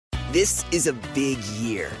This is a big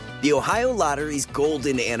year. The Ohio Lottery's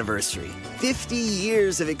golden anniversary. 50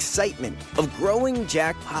 years of excitement, of growing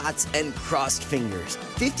jackpots and crossed fingers.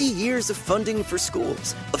 50 years of funding for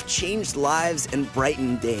schools, of changed lives and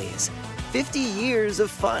brightened days. 50 years of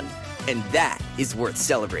fun, and that is worth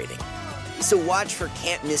celebrating. So watch for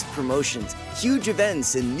can't-miss promotions, huge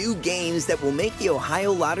events, and new games that will make the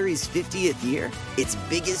Ohio Lottery's 50th year its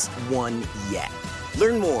biggest one yet.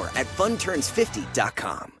 Learn more at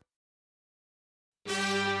funturns50.com.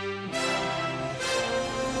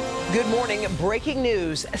 Good morning. Breaking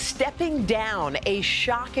news. Stepping down. A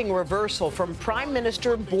shocking reversal from Prime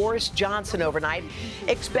Minister Boris Johnson overnight.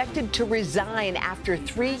 Expected to resign after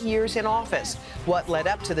 3 years in office. What led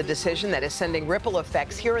up to the decision that is sending ripple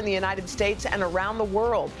effects here in the United States and around the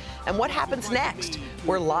world? And what happens next?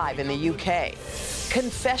 We're live in the UK.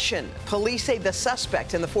 Confession. Police say the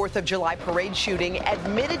suspect in the 4th of July parade shooting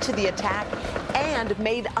admitted to the attack and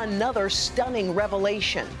made another stunning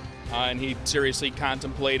revelation. And he seriously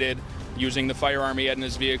contemplated using the firearm he had in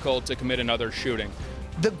his vehicle to commit another shooting.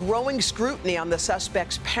 The growing scrutiny on the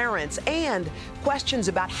suspect's parents and questions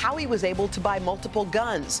about how he was able to buy multiple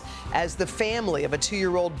guns as the family of a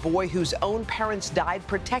 2-year-old boy whose own parents died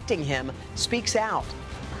protecting him speaks out.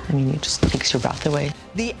 I mean, it just takes your breath away.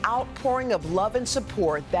 The outpouring of love and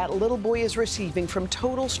support that little boy is receiving from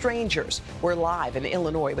total strangers. We're live in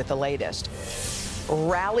Illinois with the latest.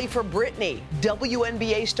 Rally for Brittney.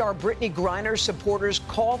 WNBA star Brittney Griner supporters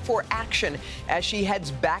call for action as she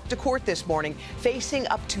heads back to court this morning, facing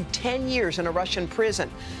up to 10 years in a Russian prison.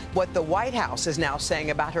 What the White House is now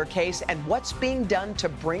saying about her case and what's being done to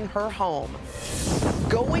bring her home.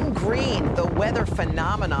 Going green, the weather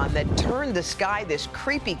phenomenon that turned the sky this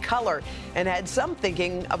creepy color and had some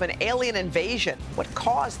thinking of an alien invasion. What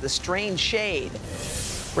caused the strange shade?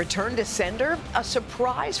 Return to sender, a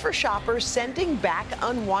surprise for shoppers sending back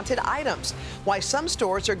unwanted items. Why some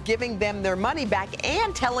stores are giving them their money back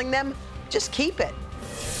and telling them, just keep it.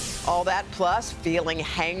 All that plus feeling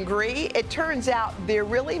hangry. It turns out there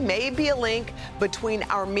really may be a link between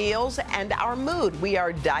our meals and our mood. We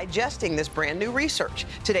are digesting this brand new research.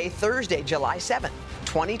 Today, Thursday, July 7th,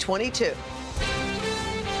 2022.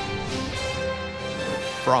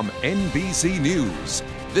 From NBC News,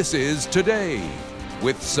 this is Today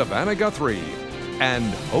with Savannah Guthrie and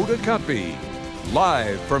Hoda Kotb,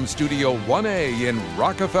 live from Studio 1A in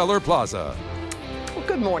Rockefeller Plaza. Well,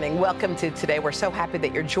 good morning. Welcome to Today. We're so happy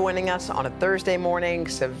that you're joining us on a Thursday morning.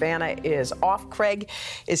 Savannah is off. Craig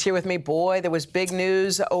is here with me. Boy, there was big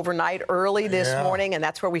news overnight early this morning, and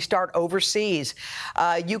that's where we start overseas.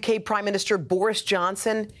 UK Prime Minister Boris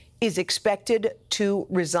Johnson is expected to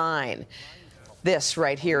resign. This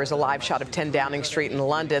right here is a live shot of 10 Downing Street in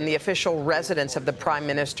London, the official residence of the Prime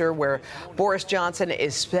Minister, where Boris Johnson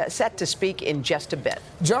is set to speak in just a bit.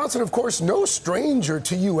 Johnson, of course, no stranger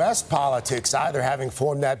to U.S. politics, either, having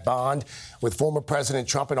formed that bond with former President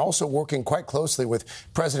Trump and also working quite closely with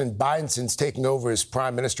President Biden since taking over as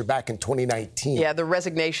Prime Minister back in 2019. Yeah, the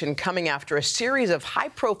resignation coming after a series of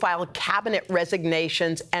high-profile cabinet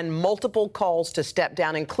resignations and multiple calls to step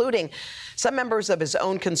down, including some members of his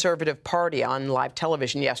own Conservative Party on live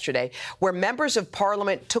television yesterday, where members of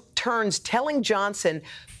Parliament took turns telling Johnson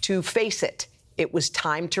to face it. It was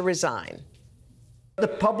time to resign. The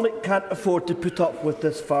public can't afford to put up with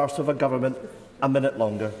this farce of a government a minute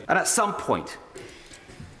longer. And at some point,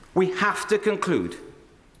 we have to conclude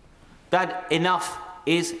that enough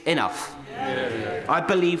is enough. I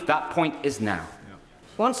believe that point is now.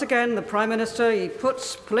 Once again, the Prime Minister, he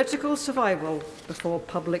puts political survival before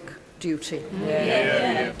public duty.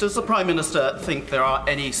 Does the Prime Minister think there are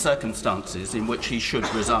any circumstances in which he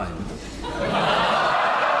should resign?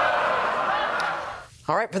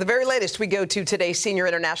 All right, for the very latest, we go to today's senior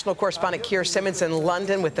international correspondent Keir Simmons in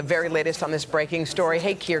London with the very latest on this breaking story.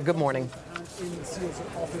 Hey, Keir, good morning.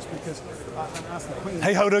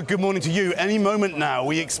 Hey, Hoda, good morning to you. Any moment now,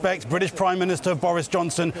 we expect British Prime Minister Boris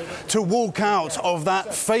Johnson to walk out of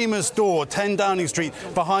that famous door, 10 Downing Street,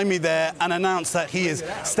 behind me there, and announce that he is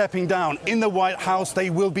stepping down. In the White House, they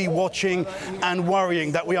will be watching and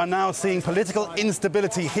worrying that we are now seeing political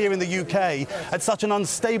instability here in the UK at such an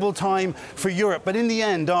unstable time for Europe. But in the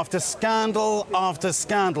end, after scandal after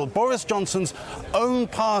scandal, Boris Johnson's own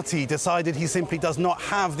party decided he simply does not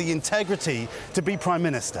have the integrity to be Prime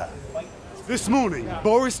Minister. This morning,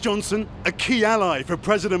 Boris Johnson, a key ally for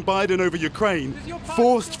President Biden over Ukraine,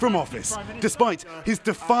 forced from office, despite his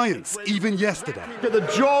defiance even yesterday. The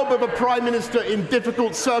job of a Prime Minister in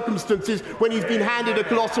difficult circumstances when he's been handed a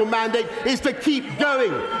colossal mandate is to keep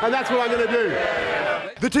going, and that's what I'm going to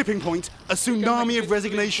do. The tipping point, a tsunami of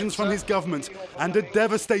resignations from his government and a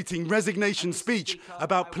devastating resignation speech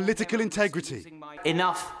about political integrity.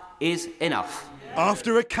 Enough is enough.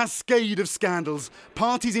 After a cascade of scandals,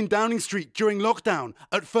 parties in Downing Street during lockdown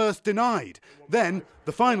at first denied, then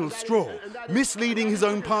the final straw, misleading his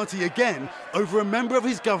own party again over a member of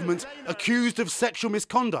his government accused of sexual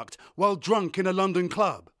misconduct while drunk in a London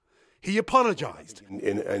club. He apologised.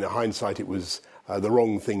 In hindsight, it was the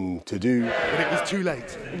wrong thing to do. But it was too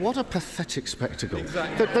late. What a pathetic spectacle.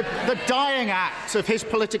 Exactly. The dying act of his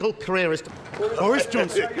political career is... Boris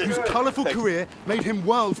Johnson, whose colourful career made him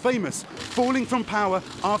world famous, falling from power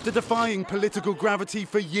after defying political gravity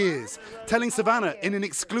for years, telling Savannah in an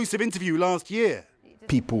exclusive interview last year.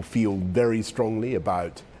 People feel very strongly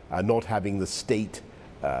about not having the state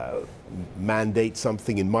mandate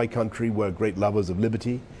something in my country. We're great lovers of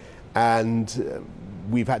liberty, and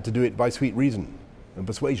we've had to do it by sweet reason and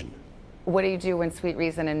persuasion. What do you do when sweet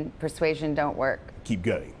reason and persuasion don't work? Keep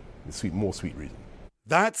going. More sweet reason.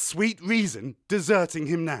 That sweet reason deserting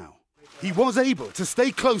him now. He was able to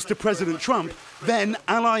stay close to President Trump, then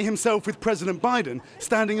ally himself with President Biden,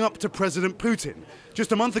 standing up to President Putin.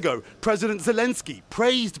 Just a month ago, President Zelensky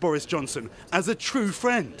praised Boris Johnson as a true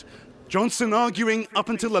friend. Johnson arguing up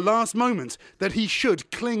until the last moment that he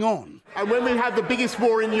should cling on. And when we have the biggest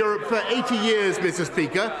war in Europe for 80 years, Mr.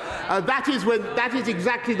 Speaker, that is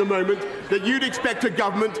exactly the moment that you'd expect a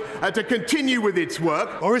government to continue with its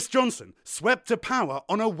work. Boris Johnson swept to power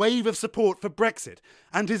on a wave of support for Brexit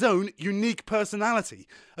and his own unique personality,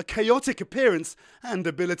 a chaotic appearance and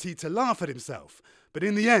ability to laugh at himself. But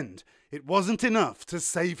in the end, it wasn't enough to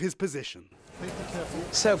save his position.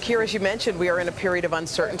 So, Keir, as you mentioned, we are in a period of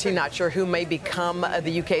uncertainty, not sure who may become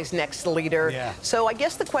the UK's next leader. Yeah. So I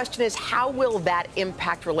guess the question is, how will that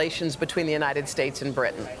impact relations between the United States and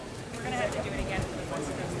Britain? We're going to have to do it again.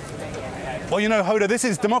 Well, you know, Hoda, this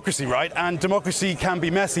is democracy, right? And democracy can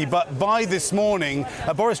be messy. But by this morning,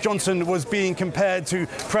 Boris Johnson was being compared to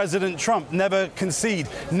President Trump. Never concede,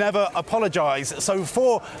 never apologise. So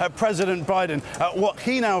for President Biden, what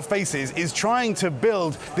he now faces is trying to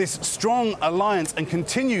build this strong alliance and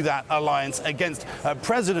continue that alliance against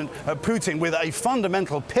President Putin, with a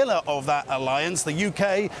fundamental pillar of that alliance, the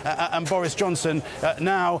UK and Boris Johnson,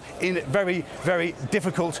 now in very, very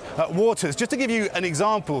difficult waters. Just to give you an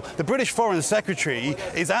example, the British Foreign Secretary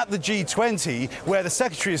is at the G20, where the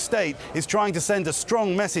Secretary of State is trying to send a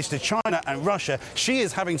strong message to China and Russia. She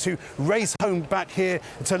is having to race home back here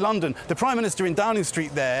to London. The Prime Minister in Downing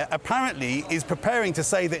Street there apparently is preparing to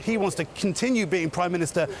say that he wants to continue being Prime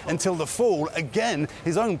Minister until the fall. Again,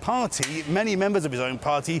 his own party, many members of his own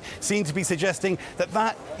party, seem to be suggesting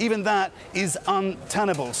that even that is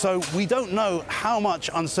untenable. So we don't know how much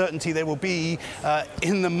uncertainty there will be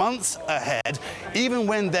in the months ahead. Even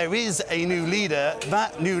when there is a new leader,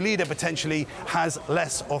 that new leader potentially has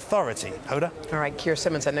less authority. Hoda? All right, Keir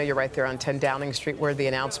Simmons, I know you're right there on 10 Downing Street, where the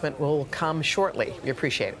announcement will come shortly. We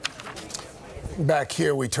appreciate it. Back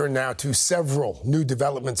here, we turn now to several new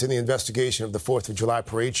developments in the investigation of the 4th of July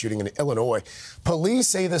parade shooting in Illinois. Police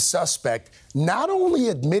say the suspect not only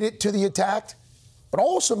admitted to the attack, but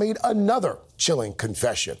also made another chilling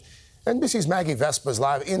confession. NBC's Maggie Vespa is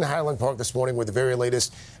live in Highland Park this morning with the very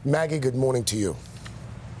latest. Maggie, good morning to you.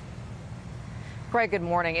 Greg, good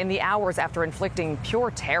morning. In the hours after inflicting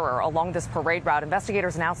pure terror along this parade route,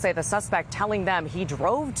 investigators now say the suspect telling them he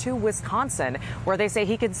drove to Wisconsin, where they say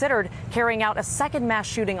he considered carrying out a second mass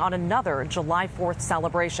shooting on another July 4th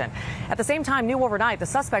celebration. At the same time, new overnight, the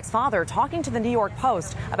suspect's father talking to the New York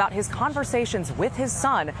Post about his conversations with his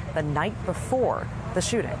son the night before the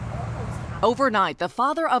shooting. Overnight, the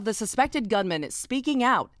father of the suspected gunman is speaking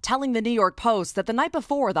out, telling the New York Post that the night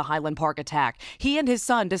before the Highland Park attack, he and his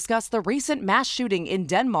son discussed the recent mass shooting in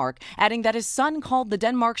Denmark, adding that his son called the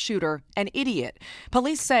Denmark shooter an idiot.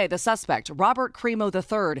 Police say the suspect, Robert Cremo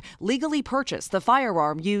III, legally purchased the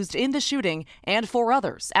firearm used in the shooting and 4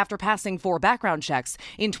 others after passing 4 background checks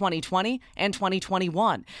in 2020 and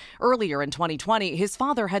 2021. Earlier in 2020, his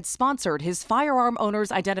father had sponsored his firearm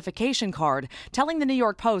owner's identification card, telling the New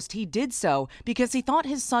York Post he did so because he thought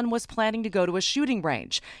his son was planning to go to a shooting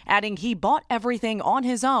range, adding he bought everything on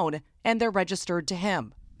his own and they're registered to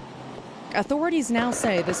him. Authorities now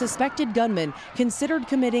say the suspected gunman considered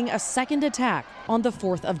committing a second attack on the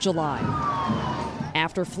 4th of July.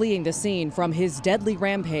 After fleeing the scene from his deadly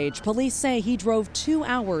rampage, police say he drove 2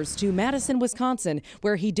 hours to Madison, Wisconsin,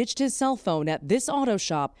 where he ditched his cell phone at this auto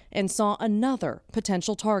shop and saw another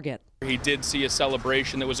potential target. He did see a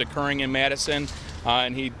celebration that was occurring in Madison,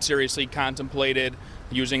 and he seriously contemplated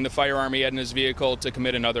using the firearm he had in his vehicle to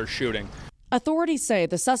commit another shooting. Authorities say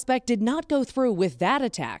the suspect did not go through with that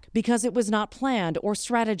attack because it was not planned or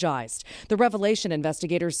strategized. The revelation,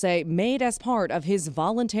 investigators say, made as part of his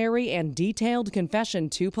voluntary and detailed confession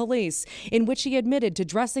to police, in which he admitted to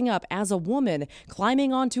dressing up as a woman,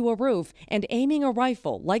 climbing onto a roof, and aiming a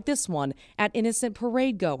rifle like this one at innocent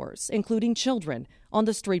parade goers, including children, on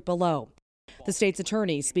the street below. The state's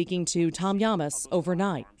attorney speaking to Tom Yamas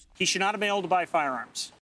overnight. He should not have been able to buy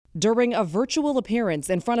firearms. During a virtual appearance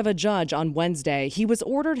in front of a judge on Wednesday, he was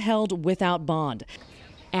ordered held without bond.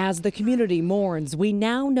 As the community mourns, we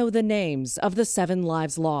now know the names of the 7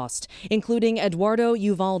 lives lost, including Eduardo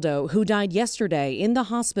Uvaldo, who died yesterday in the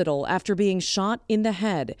hospital after being shot in the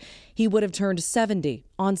head. He would have turned 70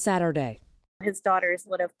 on Saturday. His daughters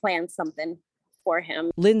would have planned something for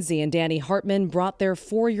him. Lindsay and Danny Hartman brought their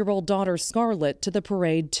 4-year-old daughter Scarlett to the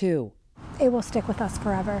parade too. It will stick with us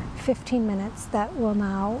forever. 15 minutes that will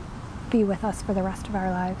now be with us for the rest of our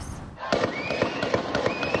lives.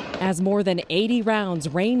 As more than 80 rounds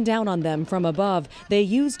rained down on them from above, they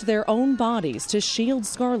used their own bodies to shield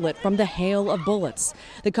Scarlett from the hail of bullets.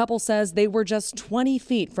 The couple says they were just 20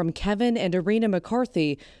 feet from Kevin and Irina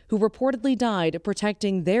McCarthy, who reportedly died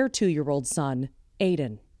protecting their 2-year-old son,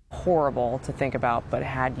 Aiden. Horrible to think about, but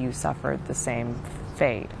had you suffered the same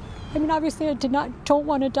fate? I mean, obviously I don't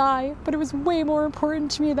want to die, but it was way more important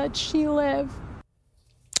to me that she live.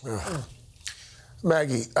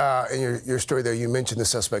 Maggie, in your story there, you mentioned the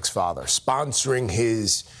suspect's father sponsoring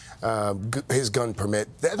his gun permit.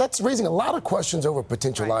 That's raising a lot of questions over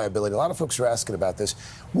potential liability. A lot of folks are asking about this.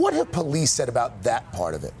 What have police said about that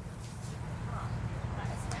part of it?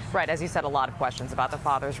 Right, as you said, a lot of questions about the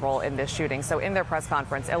father's role in this shooting. So in their press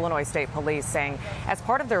conference, Illinois State Police saying as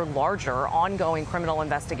part of their larger ongoing criminal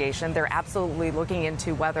investigation, they're absolutely looking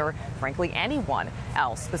into whether, frankly, anyone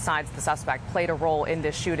else besides the suspect played a role in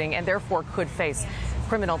this shooting and therefore could face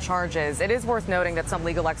criminal charges. It is worth noting that some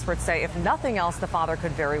legal experts say, if nothing else, the father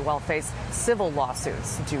could very well face civil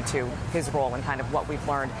lawsuits due to his role in kind of what we've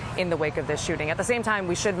learned in the wake of this shooting. At the same time,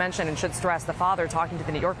 we should mention and should stress the father talking to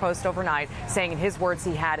the New York Post overnight, saying in his words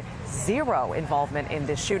he had zero involvement in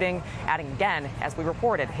this shooting, adding again, as we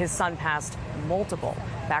reported, his son passed multiple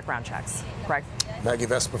background checks. Craig? Maggie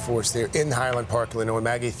Vespa for us there in Highland Park, Illinois.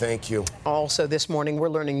 Maggie, thank you. Also this morning, we're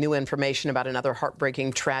learning new information about another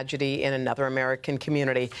heartbreaking tragedy in another American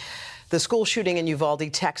community. The school shooting in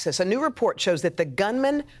Uvalde, Texas. A new report shows that the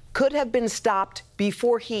gunman could have been stopped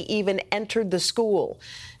before he even entered the school.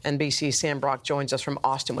 NBC's Sam Brock joins us from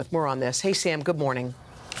Austin with more on this. Hey, Sam, good morning.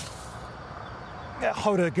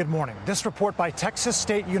 Hoda, good morning. This report by Texas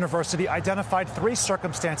State University identified 3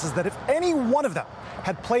 circumstances that if any one of them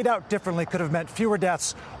had played out differently could have meant fewer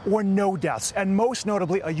deaths or no deaths. And most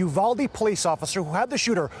notably, a Uvalde police officer who had the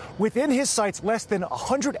shooter within his sights less than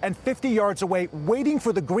 150 yards away, waiting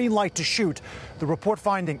for the green light to shoot. The report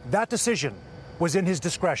finding that decision was in his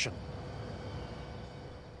discretion.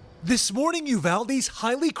 This morning, Uvalde's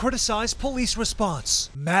highly criticized police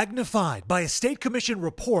response, magnified by a state commission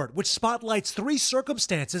report which spotlights 3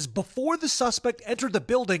 circumstances before the suspect entered the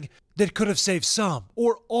building that could have saved some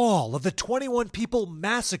or all of the 21 people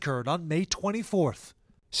massacred on May 24th.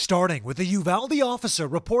 Starting with a Uvalde officer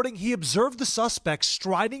reporting he observed the suspect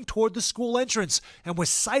striding toward the school entrance and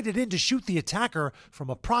was sighted in to shoot the attacker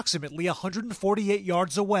from approximately 148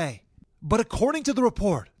 yards away. But according to the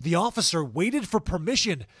report, the officer waited for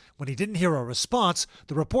permission. When he didn't hear a response,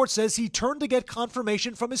 the report says he turned to get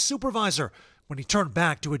confirmation from his supervisor. When he turned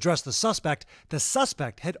back to address the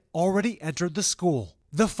suspect had already entered the school.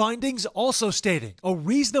 The findings also stating a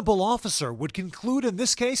reasonable officer would conclude in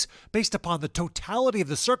this case, based upon the totality of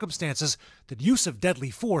the circumstances, that use of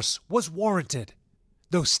deadly force was warranted.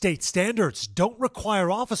 Those state standards don't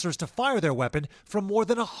require officers to fire their weapon from more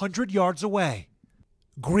than 100 yards away.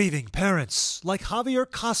 Grieving parents like Javier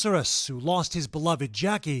Caceres, who lost his beloved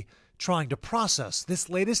Jackie, trying to process this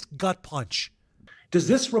latest gut punch. Does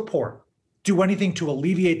this report do anything to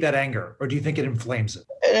alleviate that anger, or do you think it inflames it?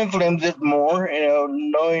 It inflames it more,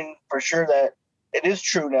 knowing for sure that it is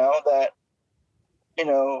true now that,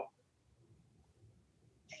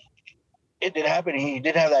 it did happen. He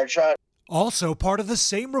did have that shot. Also part of the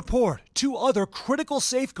same report, 2 other critical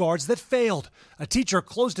safeguards that failed. A teacher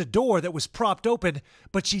closed a door that was propped open,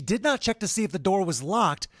 but she did not check to see if the door was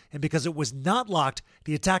locked, and because it was not locked,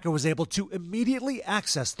 the attacker was able to immediately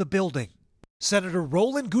access the building. Senator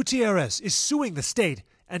Roland Gutierrez is suing the state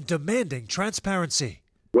and demanding transparency.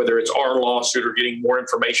 Whether it's our lawsuit or getting more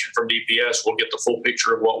information from DPS, we'll get the full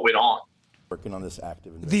picture of what went on. Working on this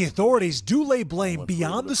active. The authorities do lay blame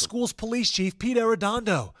beyond the school's police chief, Pete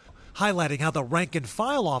Arredondo, highlighting how the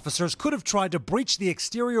rank-and-file officers could have tried to breach the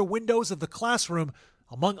exterior windows of the classroom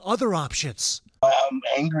among other options. I'm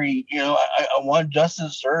angry. I want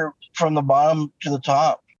justice served from the bottom to the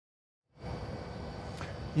top.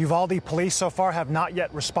 Uvalde police so far have not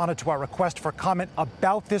yet responded to our request for comment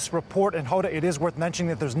about this report. And Hoda, it is worth mentioning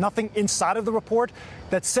that there's nothing inside of the report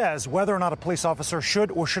that says whether or not a police officer should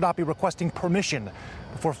or should not be requesting permission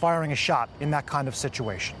before firing a shot in that kind of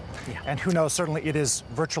situation. Yeah. And who knows, certainly it is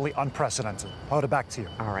virtually unprecedented. Hoda, back to you.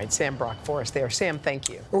 All right, Sam Brock for us there. Sam, thank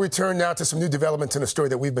you. We'll return now to some new developments in a story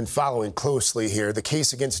that we've been following closely here. The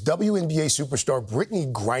case against WNBA superstar Brittney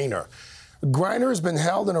Griner. Griner has been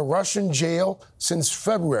held in a Russian jail since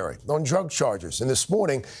February on drug charges. And this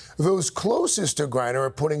morning, those closest to Griner are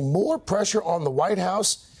putting more pressure on the White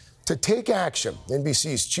House to take action.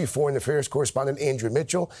 NBC's chief foreign affairs correspondent Andrea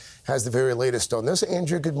Mitchell has the very latest on this.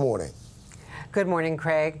 Andrea, good morning. Good morning,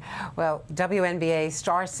 Craig. Well, WNBA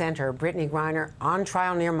star center Brittney Griner on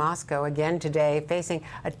trial near Moscow again today, facing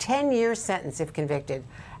a 10-year sentence if convicted,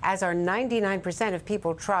 as are 99% of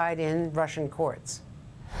people tried in Russian courts.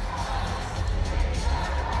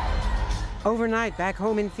 Overnight, back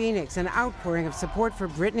home in Phoenix, an outpouring of support for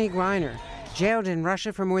Brittney Griner, jailed in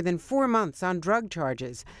Russia for more than 4 months on drug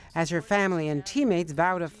charges, as her family and teammates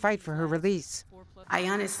vow to fight for her release. I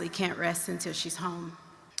honestly can't rest until she's home.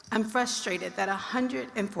 I'm frustrated that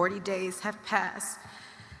 140 days have passed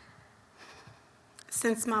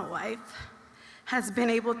since my wife has been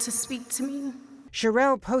able to speak to me.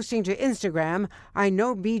 Sherelle posting to Instagram, "I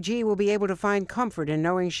know BG will be able to find comfort in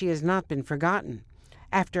knowing she has not been forgotten,"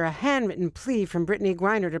 after a handwritten plea from Brittney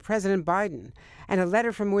Griner to President Biden and a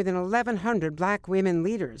letter from more than 1,100 black women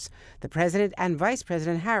leaders. The president and Vice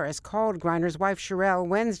President Harris called Griner's wife Sherelle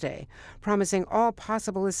Wednesday, promising all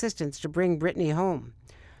possible assistance to bring Brittney home.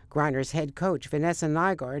 Griner's head coach, Vanessa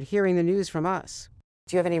Nygaard, hearing the news from us.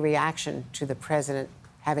 Do you have any reaction to the president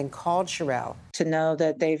having called Sherelle? To know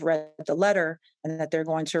that they've read the letter and that they're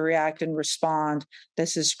going to react and respond.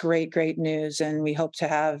 This is great, great news, and we hope to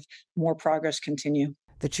have more progress continue.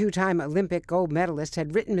 The two-time Olympic gold medalist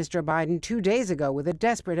had written Mr. Biden 2 days ago with a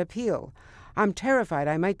desperate appeal. "I'm terrified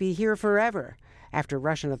I might be here forever," after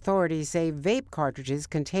Russian authorities say vape cartridges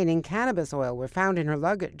containing cannabis oil were found in her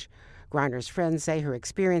luggage. Griner's friends say her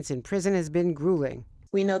experience in prison has been grueling.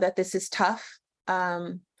 We know that this is tough.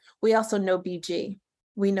 We also know BG.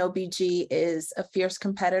 We know BG is a fierce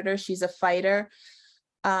competitor. She's a fighter.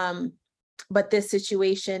 But this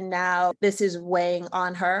situation now, this is weighing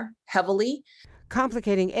on her heavily.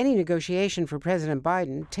 Complicating any negotiation for President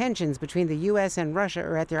Biden, tensions between the U.S. and Russia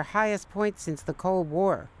are at their highest point since the Cold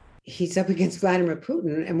War. He's up against Vladimir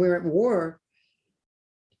Putin, and we're at war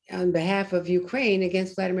on behalf of Ukraine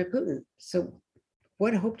against Vladimir Putin. So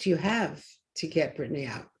what hope do you have to get Brittney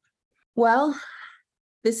out? Well,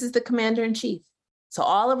 this is the commander-in-chief. So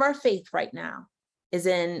all of our faith right now is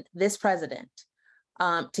in this president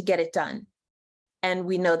to get it done. And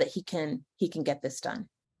we know that he can get this done.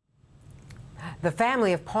 The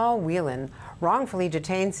family of Paul Whelan, wrongfully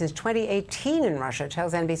detained since 2018 in Russia,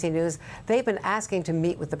 tells NBC News they've been asking to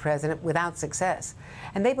meet with the president without success.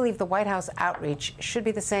 And they believe the White House outreach should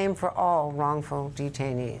be the same for all wrongful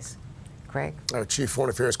detainees. Craig? Our Chief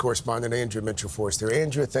Foreign Affairs Correspondent Andrea Mitchell for us there.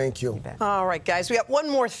 Andrea, thank you. All right, guys, we got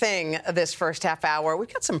one more thing this first half hour.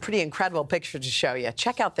 We've got some pretty incredible pictures to show you.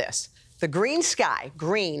 Check out this. The green sky,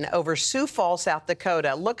 green, over Sioux Falls, South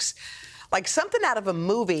Dakota. Looks like something out of a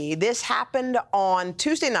movie. This happened on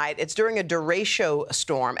Tuesday night. It's during a derecho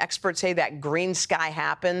storm. Experts say that green sky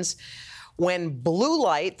happens when blue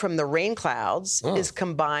light from the rain clouds is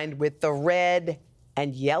combined with the red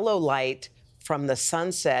and yellow light from the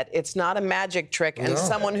sunset. It's not a magic trick, and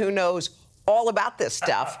someone who knows all about this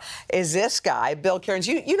stuff is this guy, Bill Cairns.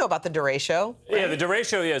 You know about the derecho? Yeah, the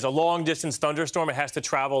derecho is a long-distance thunderstorm. It has to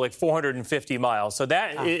travel like 450 miles. So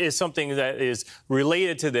that is something that is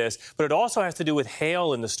related to this, but it also has to do with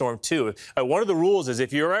hail in the storm, too. One of the rules is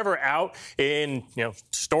if you're ever out in,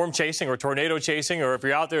 storm chasing or tornado chasing, or if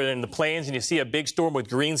you're out there in the plains and you see a big storm with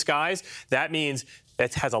green skies, that means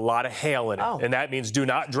it has a lot of hail in it. And that means do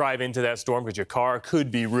not drive into that storm because your car could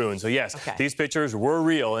be ruined. So, yes, these pictures were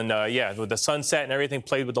real. And, with the sunset and everything,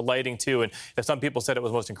 played with the lighting, too. And some people said it was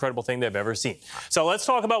the most incredible thing they've ever seen. So let's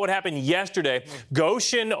talk about what happened yesterday.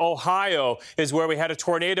 Goshen, Ohio is where we had a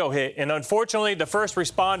tornado hit. And, unfortunately, the first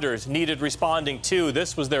responders needed responding, too.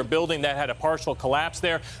 This was their building that had a partial collapse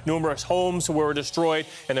there. Numerous homes were destroyed.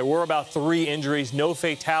 And there were about 3 injuries, no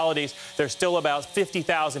fatalities. There's still about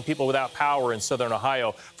 50,000 people without power in southern Ohio.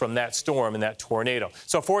 Ohio from that storm and that tornado.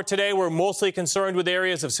 So for today, we're mostly concerned with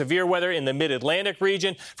areas of severe weather in the mid-Atlantic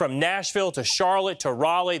region, from Nashville to Charlotte to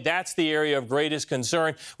Raleigh. That's the area of greatest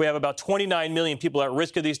concern. We have about 29 million people at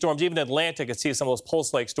risk of these storms. Even Atlanta could see some of those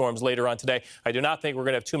pulse-like storms later on today. I do not think we're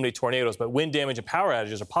going to have too many tornadoes, but wind damage and power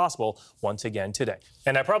outages are possible once again today.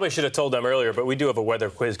 And I probably should have told them earlier, but we do have a weather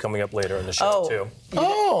quiz coming up later in the show, too.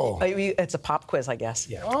 It's a pop quiz, I guess.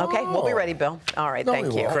 Yeah. Okay, we'll be ready, Bill. All right,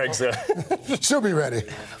 thank you. Craig's She'll be ready.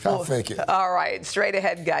 I'll fake it. All right, straight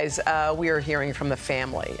ahead, guys. We are hearing from the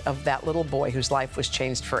family of that little boy whose life was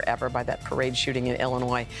changed forever by that parade shooting in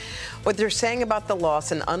Illinois. What they're saying about the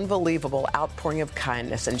loss, an unbelievable outpouring of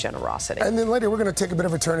kindness and generosity. And then later, we're going to take a bit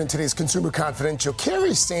of a turn in today's Consumer Confidential.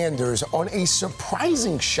 Carrie Sanders on a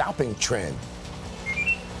surprising shopping trend.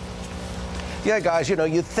 Yeah, guys,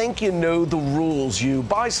 you think you know the rules. You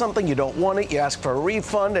buy something, you don't want it, you ask for a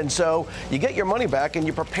refund, and so you get your money back and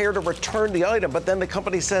you prepare to return the item. But then the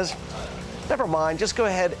company says, never mind, just go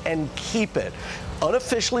ahead and keep it.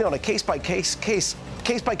 Unofficially, on a case-by-case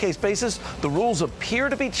basis, the rules appear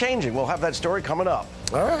to be changing. We'll have that story coming up.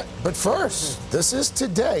 All right, but first, this is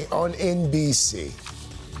Today on NBC.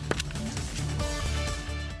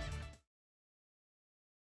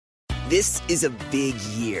 This is a big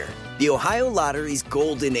year. The Ohio Lottery's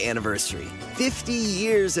golden anniversary. 50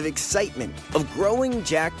 years of excitement, of growing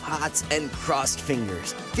jackpots and crossed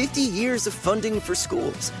fingers. 50 years of funding for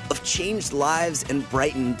schools, of changed lives and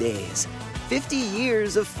brightened days. 50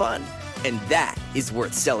 years of fun, and that is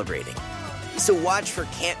worth celebrating. So watch for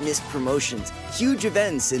can't-miss promotions, huge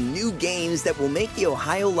events, and new games that will make the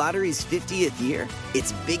Ohio Lottery's 50th year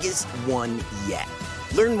its biggest one yet.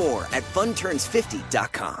 Learn more at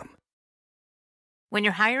funturns50.com. When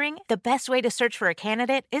you're hiring, the best way to search for a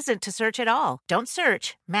candidate isn't to search at all. Don't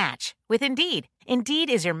search, match with Indeed. Indeed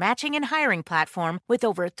is your matching and hiring platform with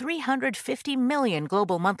over 350 million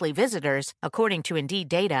global monthly visitors, according to Indeed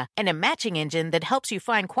data, and a matching engine that helps you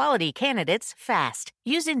find quality candidates fast.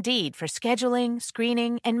 Use Indeed for scheduling,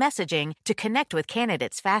 screening, and messaging to connect with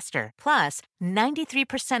candidates faster. Plus,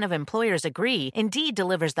 93% of employers agree Indeed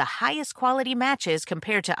delivers the highest quality matches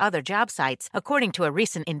compared to other job sites, according to a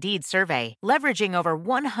recent Indeed survey. Leveraging over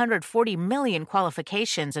 140 million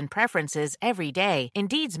qualifications and preferences every day,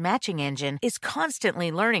 Indeed's matching engine is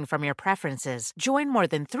constantly learning from your preferences. Join more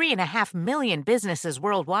than 3.5 million businesses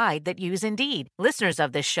worldwide that use Indeed. Listeners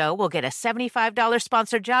of this show will get a $75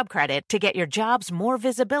 sponsored job credit to get your jobs more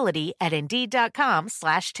visibility at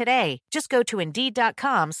Indeed.com/today. Just go to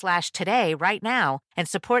Indeed.com/today right now and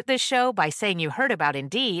support this show by saying you heard about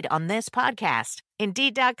Indeed on this podcast.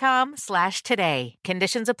 Indeed.com/today.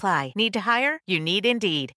 Conditions apply. Need to hire? You need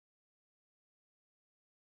Indeed.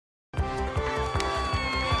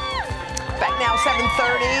 Back now,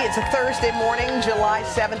 7:30. It's a Thursday morning, July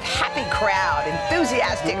 7th. Happy crowd,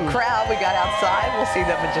 enthusiastic crowd we got outside. We'll see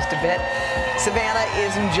them in just a bit. Savannah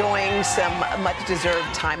is enjoying some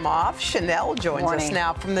much-deserved time off. Chanel joins us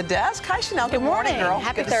now from the desk. Hi, Chanel. Good morning, girl.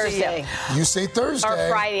 Happy Good to see Thursday. You say Thursday.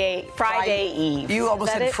 Or Friday Eve. You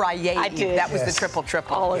almost said Friday I Eve. did. That was the triple.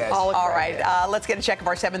 All right. Let's get a check of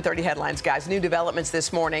our 7:30 headlines, guys. New developments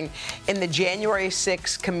this morning in the January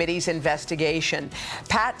 6th committee's investigation.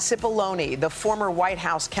 Pat Cipollone, the former White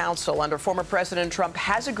House counsel under former President Trump,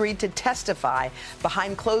 has agreed to testify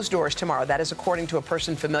behind closed doors tomorrow. That is according to a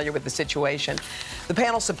person familiar with the situation. The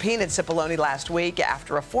panel subpoenaed Cipollone last week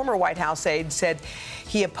after a former White House aide said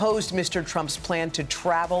he opposed Mr. Trump's plan to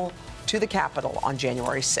travel to the Capitol on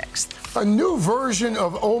January 6th. A new version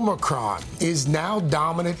of Omicron is now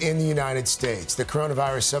dominant in the United States. The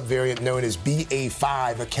coronavirus subvariant known as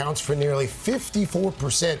BA5 accounts for nearly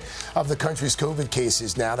 54% of the country's COVID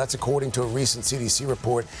cases now. That's according to a recent CDC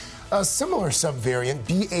report. A similar subvariant,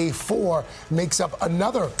 BA4, makes up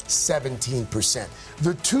another 17%.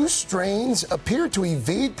 The two strains appear to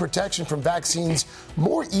evade protection from vaccines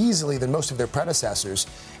more easily than most of their predecessors.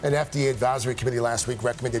 An FDA advisory committee last week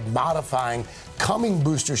recommended modifying coming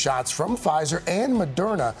booster shots from Pfizer and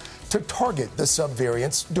Moderna to target the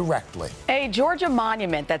subvariants directly. A Georgia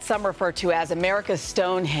monument that some refer to as America's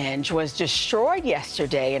Stonehenge was destroyed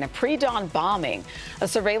yesterday in a pre-dawn bombing. A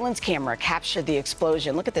surveillance camera captured the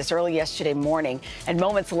explosion. Look at this early yesterday morning, and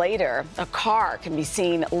moments later, a car can be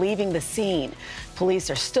seen leaving the scene. Police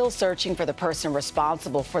are still searching for the person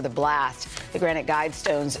responsible for the blast. The granite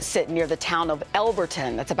guidestones sit near the town of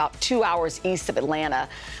Elberton. That's about 2 hours east of Atlanta.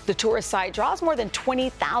 The tourist site draws more than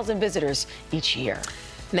 20,000 visitors each year.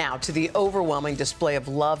 Now to the overwhelming display of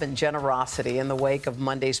love and generosity in the wake of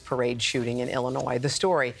Monday's parade shooting in Illinois. The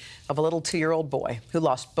story of a little 2-year-old boy who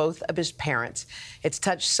lost both of his parents. It's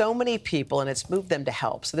touched so many people and it's moved them to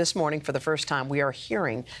help. So this morning, for the first time, we are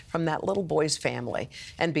hearing from that little boy's family.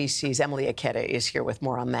 NBC's Emily Aketa is here with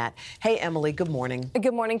more on that. Hey, Emily, good morning.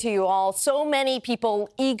 Good morning to you all. So many people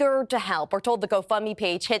eager to help. We're told the GoFundMe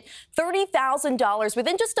page hit $30,000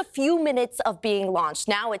 within just a few minutes of being launched.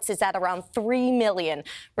 Now it sits at around $3 million.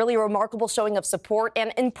 Really a remarkable showing of support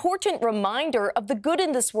and important reminder of the good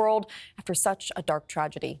in this world after such a dark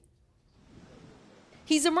tragedy.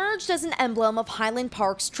 He's emerged as an emblem of Highland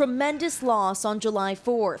Park's tremendous loss on July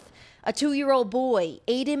 4th. A 2-year-old boy,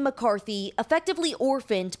 Aiden McCarthy, effectively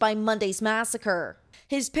orphaned by Monday's massacre.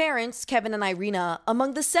 His parents, Kevin and Irina,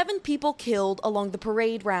 among the 7 people killed along the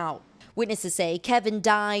parade route. Witnesses say Kevin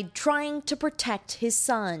died trying to protect his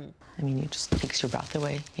son. I mean, it just takes your breath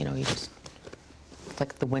away. It's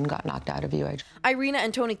like the wind got knocked out of you. Irina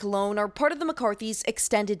and Tony Colon are part of the McCarthy's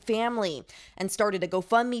extended family and started a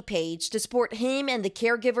GoFundMe page to support him and the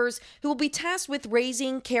caregivers who will be tasked with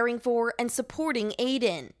raising, caring for, and supporting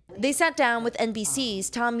Aiden. They sat down with NBC's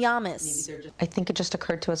Tom Yamas. I think it just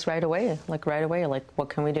occurred to us right away, what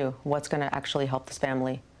can we do? What's going to actually help this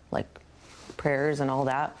family? Prayers and all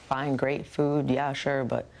that, fine, great, food, yeah, sure,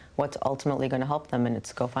 but what's ultimately going to help them? And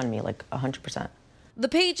it's GoFundMe, 100%. The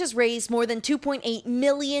page has raised more than $2.8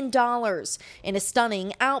 million in a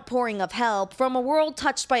stunning outpouring of help from a world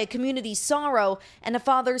touched by a community's sorrow and a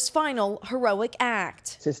father's final heroic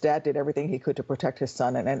act. His dad did everything he could to protect his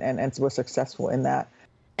son and was successful in that.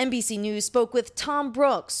 NBC News spoke with Tom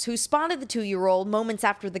Brooks, who spotted the 2-year-old moments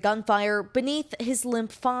after the gunfire beneath his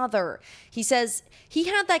limp father. He says he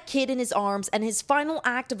had that kid in his arms and his final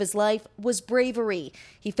act of his life was bravery.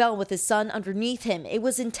 He fell with his son underneath him. It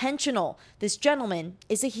was intentional. This gentleman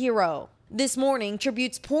is a hero. This morning,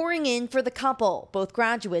 tributes pouring in for the couple, both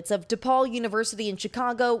graduates of DePaul University in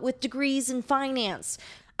Chicago with degrees in finance.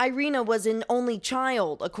 Irina was an only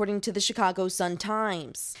child, according to the Chicago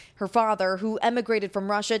Sun-Times. Her father, who emigrated from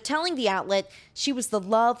Russia, telling the outlet she was the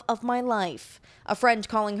love of my life. A friend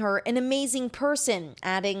calling her an amazing person,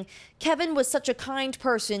 adding, Kevin was such a kind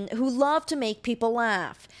person who loved to make people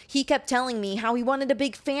laugh. He kept telling me how he wanted a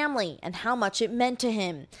big family and how much it meant to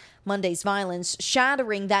him. Monday's violence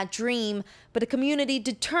shattering that dream, but a community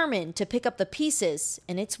determined to pick up the pieces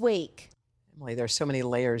in its wake. Emily, there's so many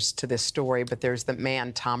layers to this story, but there's the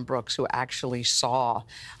man, Tom Brooks, who actually saw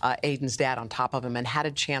Aiden's dad on top of him and had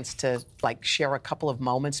a chance to, share a couple of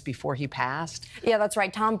moments before he passed. Yeah, that's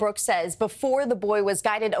right. Tom Brooks says before the boy was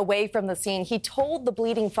guided away from the scene, he told the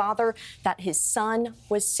bleeding father that his son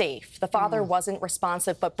was safe. The father wasn't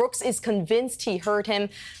responsive, but Brooks is convinced he heard him.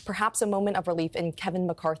 Perhaps a moment of relief in Kevin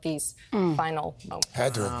McCarthy's final moment.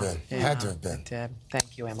 Had to have been. Yeah, Had to have been. It did.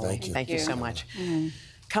 Thank you, Emily. Thank you so much.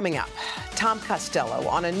 Coming up, Tom Costello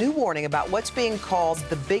on a new warning about what's being called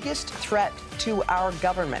the biggest threat to our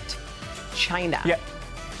government, China. Yeah,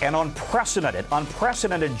 an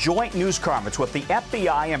unprecedented joint news conference with the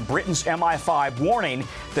FBI and Britain's MI5 warning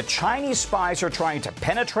the Chinese spies are trying to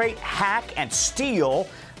penetrate, hack, and steal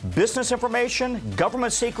business information,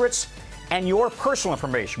 government secrets, and your personal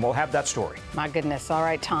information. We'll have that story. My goodness. All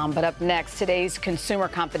right, Tom. But up next, today's Consumer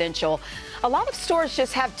Confidential. A lot of stores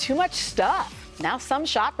just have too much stuff. Now some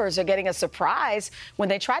shoppers are getting a surprise when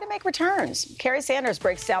they try to make returns. Carrie Sanders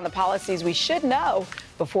breaks down the policies we should know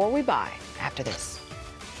before we buy after this.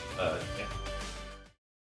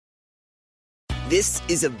 This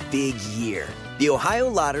is a big year. The Ohio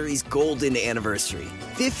Lottery's golden anniversary.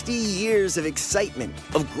 50 years of excitement,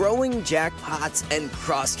 of growing jackpots and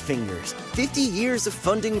crossed fingers. 50 years of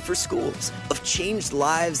funding for schools, of changed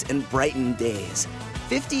lives and brightened days.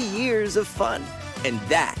 50 years of fun. And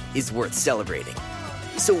that is worth celebrating.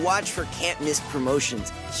 So watch for can't-miss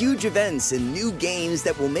promotions, huge events, and new games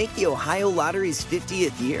that will make the Ohio Lottery's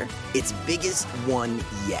 50th year its biggest one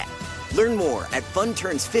yet. Learn more at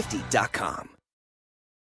funturns50.com.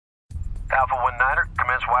 Alpha 19er,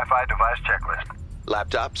 commence Wi-Fi device checklist.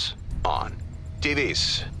 Laptops, on.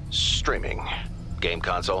 TVs, streaming. Game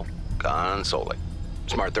console, consoling.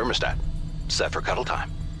 Smart thermostat, set for cuddle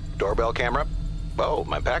time. Doorbell camera. Oh,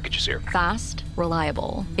 my package is here. Fast,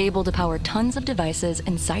 reliable, able to power tons of devices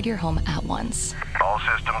inside your home at once. All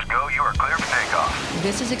systems go. You are clear for takeoff.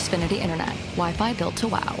 This is Xfinity Internet, Wi-Fi built to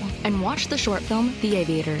wow. And watch the short film, The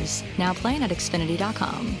Aviators, now playing at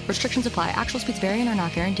Xfinity.com. Restrictions apply. Actual speeds vary and are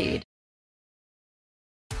not guaranteed.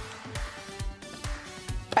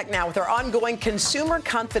 Back now with our ongoing Consumer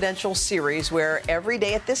Confidential series, where every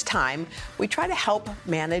day at this time, we try to help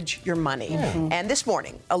manage your money. And this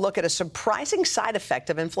morning, a look at a surprising side effect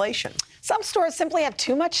of inflation. Some stores simply have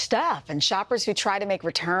too much stuff, and shoppers who try to make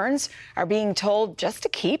returns are being told just to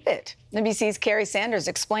keep it. NBC's Carrie Sanders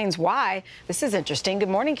explains why. This is interesting. Good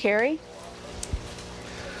morning, Carrie.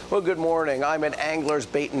 Well, good morning. I'm at Angler's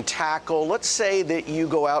Bait and Tackle. Let's say that you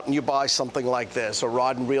go out and you buy something like this, a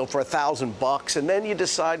rod and reel for $1,000, and then you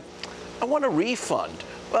decide, I want a refund.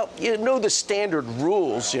 Well, you know the standard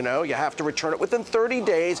rules, you have to return it within 30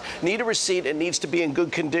 days, need a receipt, it needs to be in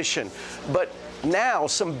good condition. But now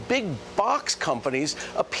some big box companies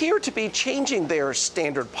appear to be changing their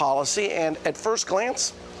standard policy, and at first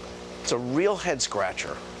glance, it's a real head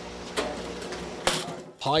scratcher.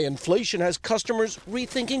 High inflation has customers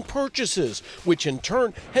rethinking purchases, which in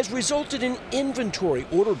turn has resulted in inventory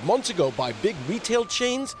ordered months ago by big retail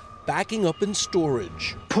chains backing up in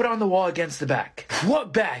storage. Put on the wall against the back.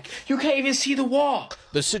 What back? You can't even see the wall.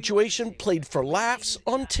 The situation played for laughs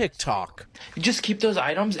on TikTok. Just keep those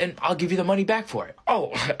items and I'll give you the money back for it.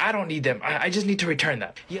 Oh, I don't need them. I just need to return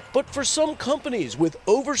them. Yeah. But for some companies with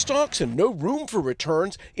overstocks and no room for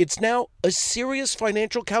returns, it's now a serious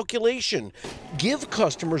financial calculation. Give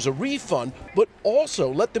customers a refund, but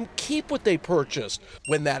also let them keep what they purchased.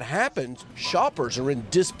 When that happens, shoppers are in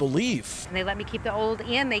disbelief. They let me keep the old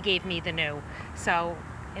and they gave me the new. So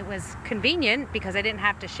it was convenient because I didn't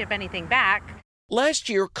have to ship anything back. Last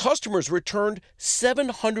year, customers returned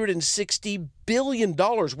 $760 billion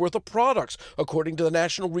worth of products, according to the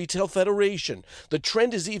National Retail Federation. The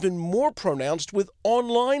trend is even more pronounced with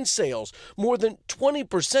online sales. More than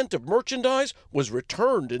 20% of merchandise was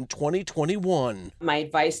returned in 2021. My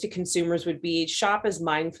advice to consumers would be shop as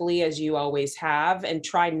mindfully as you always have and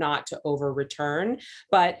try not to over-return.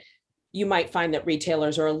 But you might find that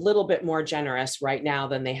retailers are a little bit more generous right now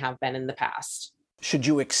than they have been in the past. Should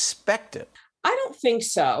you expect it? I don't think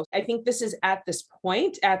so. I think this is at this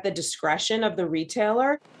point at the discretion of the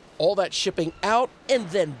retailer. All that shipping out and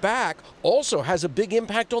then back also has a big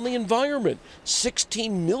impact on the environment.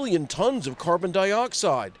 16 million tons of carbon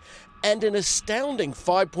dioxide and an astounding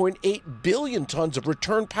 5.8 billion tons of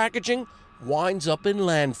return packaging winds up in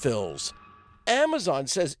landfills. Amazon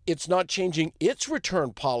says it's not changing its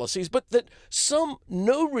return policies, but that some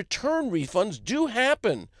no-return refunds do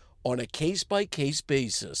happen on a case-by-case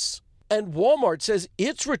basis. And Walmart says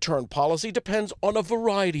its return policy depends on a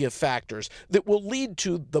variety of factors that will lead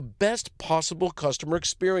to the best possible customer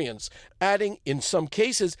experience, adding in some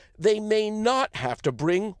cases they may not have to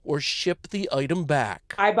bring or ship the item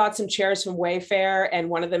back. I bought some chairs from Wayfair and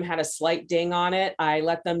one of them had a slight ding on it. I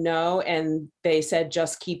let them know and they said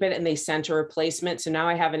just keep it and they sent a replacement. So now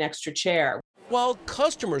I have an extra chair. While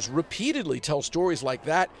customers repeatedly tell stories like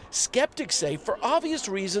that, skeptics say for obvious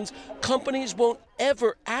reasons, companies won't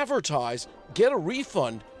ever advertise, get a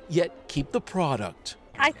refund, yet keep the product.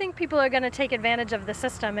 I think people are going to take advantage of the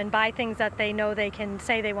system and buy things that they know they can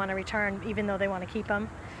say they want to return, even though they want to keep them.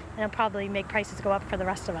 And it'll probably make prices go up for the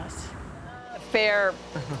rest of us. Fair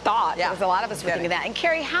thought, because a lot of us were thinking that. And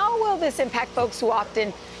Carrie, how will this impact folks who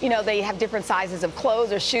often, they have different sizes of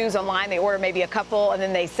clothes or shoes online, they order maybe a couple and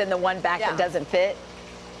then they send the one back that doesn't fit?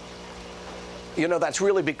 That's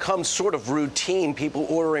really become sort of routine, people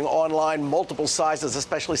ordering online multiple sizes,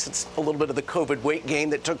 especially since a little bit of the COVID weight gain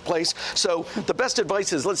that took place. So the best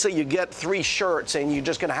advice is, let's say you get 3 shirts and you're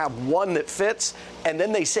just going to have one that fits, and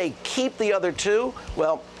then they say keep the other 2.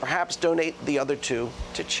 Well, perhaps donate the other 2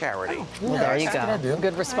 to charity. Well, there you go.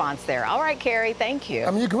 Good response there. All right, Carrie, thank you.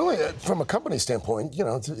 I mean, you can really, from a company standpoint,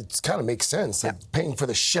 it kind of makes sense. Like paying for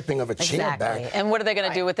the shipping of a chair back. And what are they going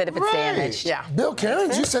to do with it if it's damaged? Yeah. Bill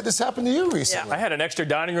Cairns, you said this happened to you recently. I had an extra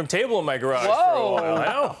dining room table in my garage for a while. I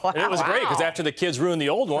know. And it was great because after the kids ruined the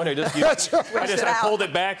old one, I pulled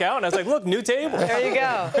it back out and I was like, look, new table. There you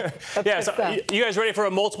go. So you guys ready for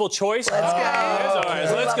a multiple choice? Let's go. All right,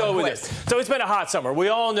 so let's go with this. So it's been a hot summer. We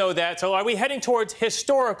all know that. So are we heading towards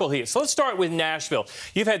historical heat? So let's start with Nashville.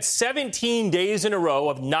 You've had 17 days in a row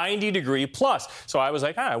of 90-degree plus. So I was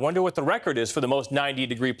like, I wonder what the record is for the most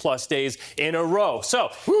 90-degree plus days in a row.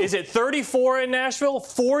 So is it 34 in Nashville,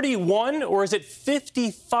 41, or is it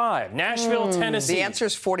 55? Nashville, Tennessee. The answer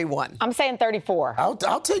is 41. I'm saying 34. I'll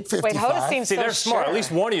take 55. Wait, Hoda seems so they're smart. At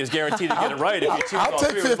least one of you is guaranteed to get it right. I'll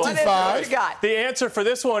take 55. The answer for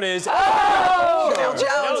this one is... Janelle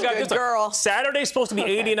Jones, good girl. Saturday's supposed to be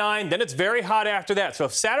 89. Then it's very hot after that. So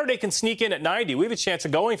if Saturday can sneak in at 90, we have a chance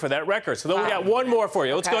of going for that record. So then we got one more for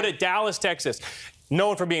you. Let's go to Dallas, Texas.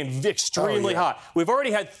 known for being extremely hot. We've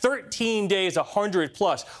already had 13 days 100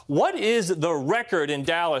 plus. What is the record in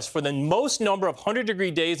Dallas for the most number of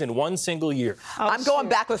 100-degree days in one single year? I'm going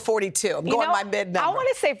back with 42. I'm going my mid number. I want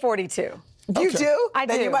to say 42. You do? I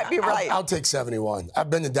do. Then you might be right. I'll take 71. I've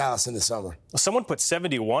been to Dallas in the summer. Someone put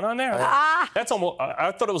 71 on there? That's almost,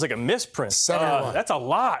 I thought it was like a misprint. 71. That's a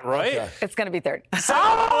lot, right? Okay. It's going to be 30.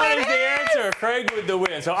 71 is the answer. Craig with the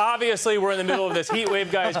win. So obviously we're in the middle of this heat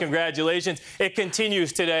wave, guys. Congratulations. It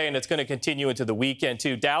continues today, and it's going to continue into the weekend,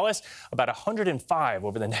 too. Dallas, about 105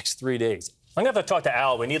 over the next 3 days. I'm going to have to talk to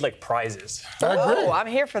Al. We need, prizes. I agree. Oh, I'm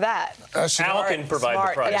here for that. Al can provide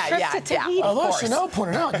the prize. Trip to Tahiti, of course. Chanel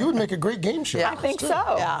pointed out you would make a great game show. I think so.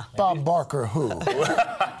 Yeah. Bob Barker, who?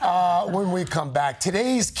 When we come back,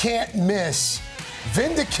 today's can't miss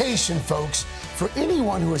vindication, folks, for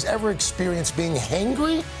anyone who has ever experienced being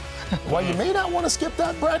hangry. While you may not want to skip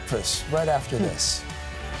that breakfast right after this.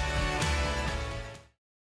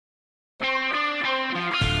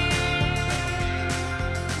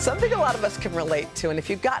 Something a lot of us can relate to, and if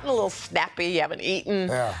you've gotten a little snappy, you haven't eaten,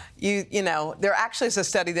 you know, there actually is a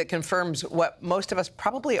study that confirms what most of us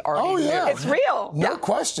probably already knew. It's real. No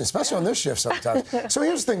question, especially on this shift sometimes. So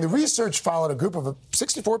here's the thing. The research followed a group of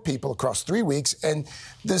 64 people across 3 weeks, and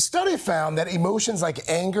the study found that emotions like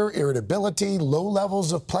anger, irritability, low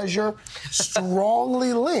levels of pleasure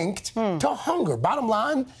strongly linked to hunger. Bottom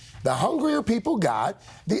line, the hungrier people got,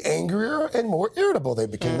 the angrier and more irritable they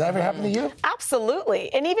became. Did that ever happen to you?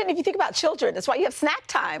 Absolutely. And even if you think about children, that's why you have snack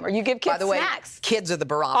time, or you give kids By the way, snacks. kids are the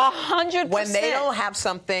barometer. 100%. When they don't have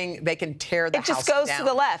something, they can tear the house down. It just goes to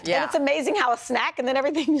the left. Yeah. And it's amazing how a snack and then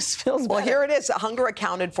everything just feels better. Well, here it is. Hunger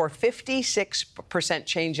accounted for 56%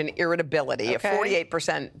 change in irritability, a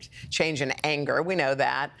 48% change in anger. We know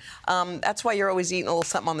that. That's why you're always eating a little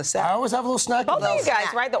something on the side. I always have a little snack. Both of you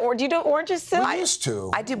guys, right? Do you do oranges still? I used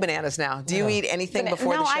to. I do bananas now. Do you eat anything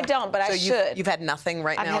before No, the show? I don't, but I should. You've had nothing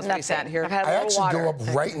right now as we sat here? I've had I a little actually water. go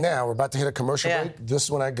up right now. We're about to hit a commercial break. This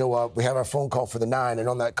is when I go up. We have our phone call for the 9, and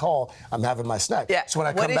on that call, I'm having my snack. Yeah. So when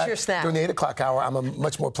I What come is back your snack? during the 8 o'clock hour, I'm a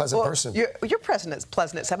much more pleasant person. Your president's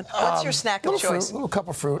pleasant at 7. What's your snack of choice? A little cup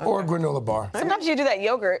of fruit or a granola bar. Sometimes you do that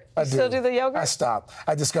yogurt. I You still do the yogurt? I stopped.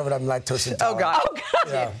 I discovered I'm lactose intolerant. Oh,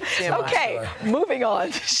 God. Yeah. Okay, moving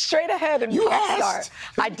on. Straight ahead and pop star.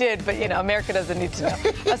 I did, but America doesn't need to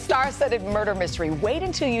know. A star-studded murder mystery. Wait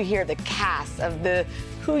until you hear the cast of the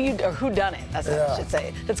who done it. That's what I should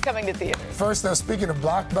say. That's coming to theaters. First, though, speaking of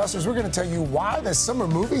blockbusters, we're going to tell you why the summer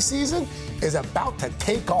movie season is about to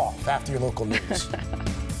take off after your local news.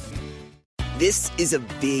 This is a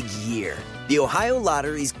big year. The Ohio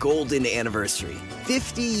Lottery's golden anniversary.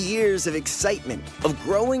 50 years of excitement, of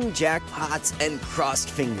growing jackpots and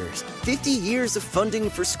crossed fingers. 50 years of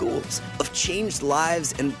funding for schools, of changed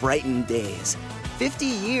lives and brightened days. 50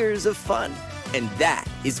 years of fun, and that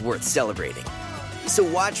is worth celebrating. So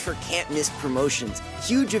watch for can't-miss promotions,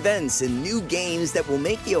 huge events, and new games that will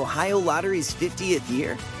make the Ohio Lottery's 50th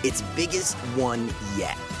year its biggest one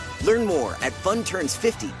yet. Learn more at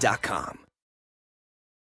funturns50.com.